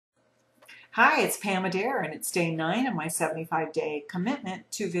Hi, it's Pam Adair, and it's day 9 of my 75-day commitment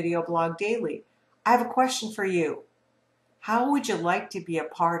to video blog daily. I have a question for you. How would you like to be a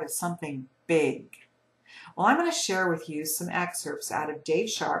part of something big? Well, I'm going to share with you some excerpts out of Dave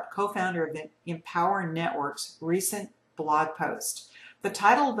Sharpe, co-founder of the Empower Network's recent blog post. The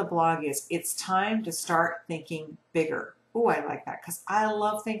title of the blog is It's Time to Start Thinking Bigger. Oh, I like that because I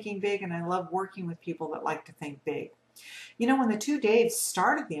love thinking big and I love working with people that like to think big. You know, when the two Daves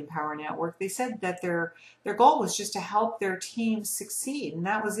started the Empower Network, they said that their goal was just to help their team succeed, and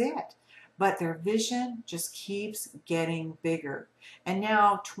that was it. But their vision just keeps getting bigger. And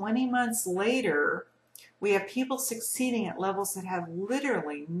now, 20 months later, we have people succeeding at levels that have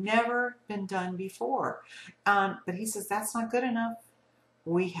literally never been done before. But he says that's not good enough.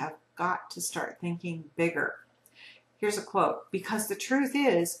 We have got to start thinking bigger. Here's a quote: because the truth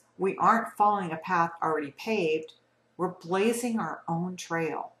is, we aren't following a path already paved. We're blazing our own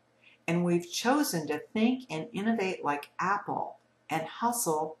trail, and we've chosen to think and innovate like Apple and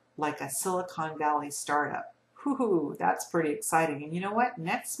hustle like a Silicon Valley startup. Whoo, that's pretty exciting. And you know what?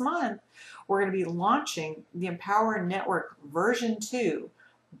 Next month, we're going to be launching the Empower Network version 2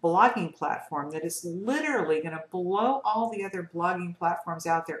 blogging platform that is literally going to blow all the other blogging platforms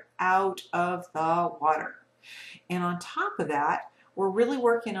out there out of the water. And on top of that, we're really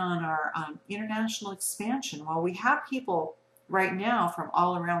working on our international expansion. While we have people right now from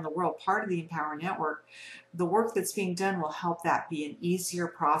all around the world part of the Empower Network, the work that's being done will help that be an easier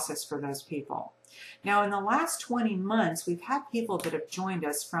process for those people. Now, in the last 20 months, we've had people that have joined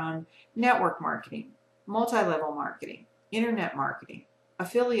us from network marketing, multi-level marketing, internet marketing,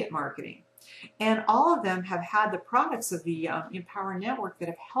 affiliate marketing, and all of them have had the products of the Empower Network that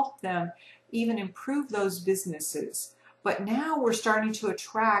have helped them even improve those businesses. But now we're starting to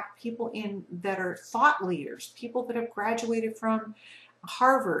attract people that are thought leaders, people that have graduated from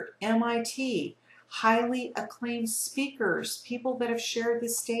Harvard, MIT, highly acclaimed speakers, people that have shared the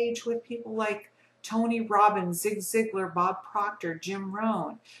stage with people like Tony Robbins, Zig Ziglar, Bob Proctor, Jim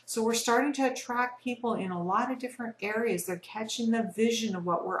Rohn. So we're starting to attract people in a lot of different areas. They're catching the vision of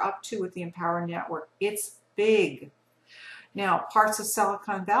what we're up to with the Empower Network. It's big. Now, parts of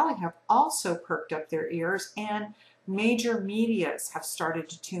Silicon Valley have also perked up their ears, and major medias have started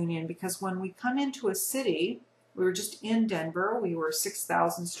to tune in, because when we come into a city, we were just in Denver, we were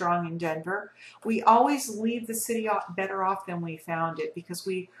 6,000 strong in Denver, we always leave the city better off than we found it, because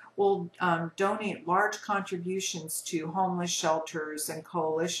we will donate large contributions to homeless shelters and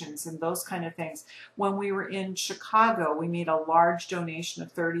coalitions and those kind of things. When we were in Chicago, we made a large donation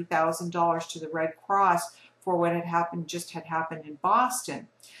of $30,000 to the Red Cross for what had happened in Boston.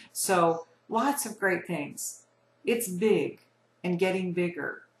 So lots of great things. It's big and getting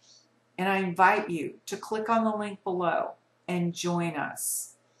bigger. And I invite you to click on the link below and join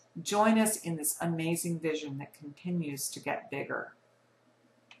us. Join us in this amazing vision that continues to get bigger.